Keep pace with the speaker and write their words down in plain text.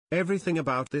Everything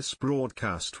about this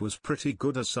broadcast was pretty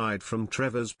good aside from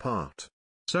Trevor's part.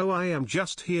 So I am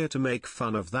just here to make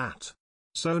fun of that.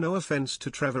 So no offense to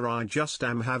Trevor, I just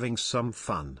am having some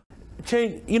fun.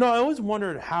 Shane, you know, I always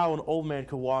wondered how an old man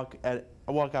could walk out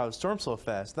of a storm so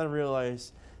fast. Then I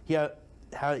realized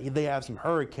they have some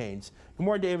hurricanes. Good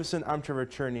morning, Davison. I'm Trevor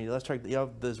Cherney. Let's check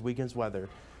this weekend's weather.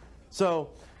 So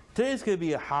today's going to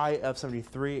be a high of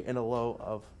 73 and a low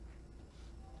of...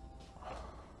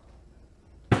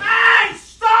 Hey,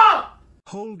 stop!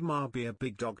 Hold my beer,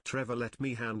 big dog Trevor, let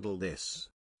me handle this.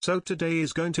 So today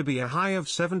is going to be a high of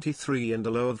 73 and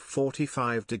a low of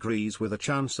 45 degrees with a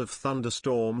chance of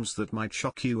thunderstorms that might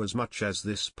shock you as much as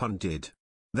this pun did.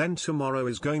 Then tomorrow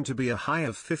is going to be a high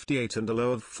of 58 and a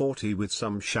low of 40 with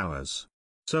some showers.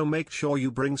 So make sure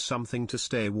you bring something to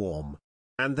stay warm.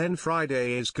 And then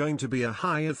Friday is going to be a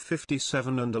high of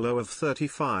 57 and a low of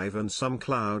 35 and some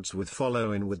clouds with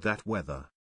following with that weather.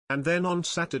 And then on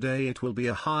Saturday it will be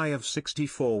a high of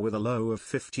 64 with a low of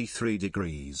 53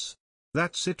 degrees.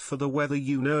 That's it for the weather,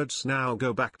 you nerds. Now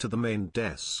go back to the main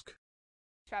desk.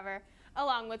 Trevor,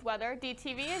 along with weather,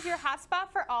 DTV is your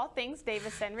hotspot for all things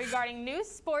Davison regarding news,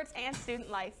 sports, and student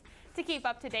life. To keep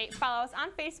up to date, follow us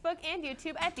on Facebook and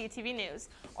YouTube at DTV News.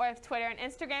 Or if Twitter and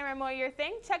Instagram are more your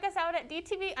thing, check us out at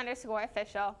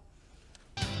DTV_official.